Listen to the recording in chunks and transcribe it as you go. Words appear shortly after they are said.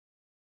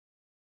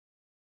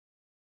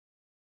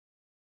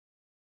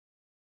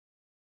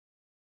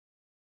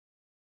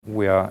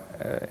We are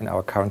in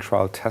our current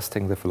trial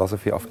testing the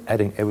philosophy of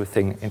adding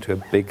everything into a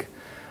big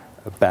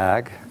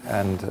bag,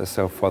 and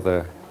so for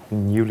the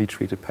newly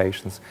treated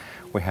patients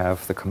we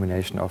have the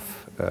combination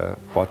of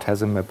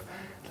Bortezomib,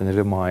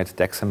 Lenalidomide,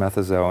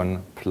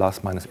 Dexamethasone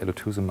plus minus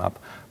Elotuzumab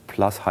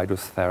plus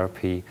high-dose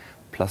therapy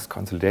plus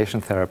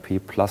consolidation therapy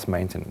plus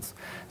maintenance.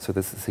 So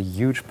this is a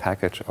huge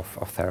package of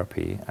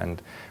therapy,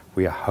 and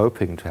we are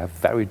hoping to have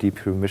very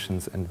deep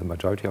remissions in the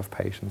majority of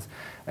patients,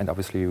 and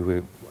obviously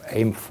we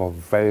aim for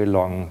very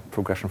long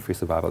progression-free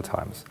survival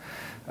times.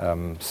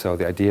 So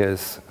the idea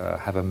is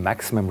have a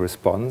maximum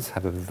response,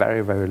 have a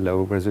very, very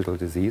low residual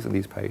disease in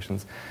these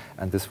patients,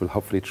 and this will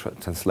hopefully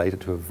translate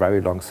into a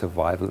very long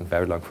survival and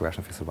very long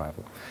progression-free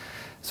survival.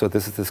 So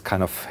this is this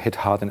kind of hit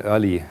hard and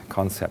early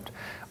concept.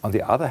 On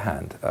the other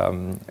hand,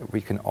 we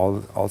can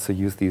also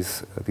use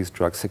these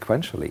drugs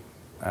sequentially.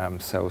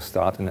 So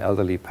start an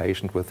elderly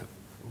patient with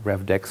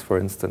Revdex, for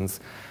instance,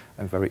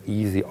 a very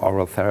easy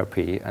oral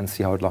therapy, and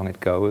see how long it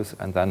goes,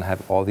 and then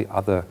have all the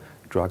other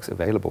drugs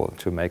available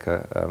to make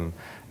a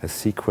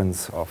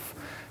sequence of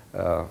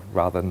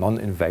rather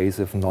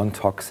non-invasive,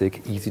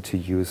 non-toxic,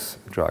 easy-to-use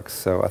drugs.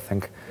 So I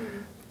think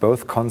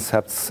both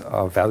concepts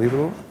are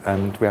valuable,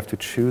 and we have to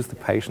choose the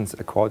patients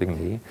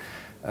accordingly.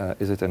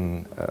 Is it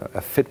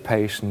a fit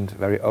patient,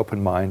 very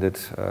open-minded,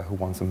 who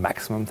wants a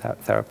maximum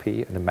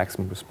therapy and a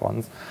maximum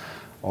response?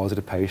 Or is it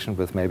a patient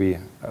with maybe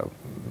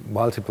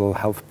multiple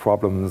health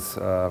problems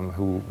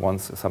who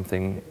wants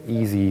something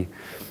easy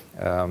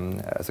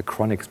as a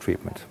chronic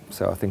treatment?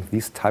 So I think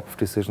these type of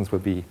decisions will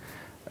be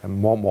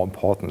more and more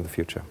important in the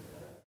future.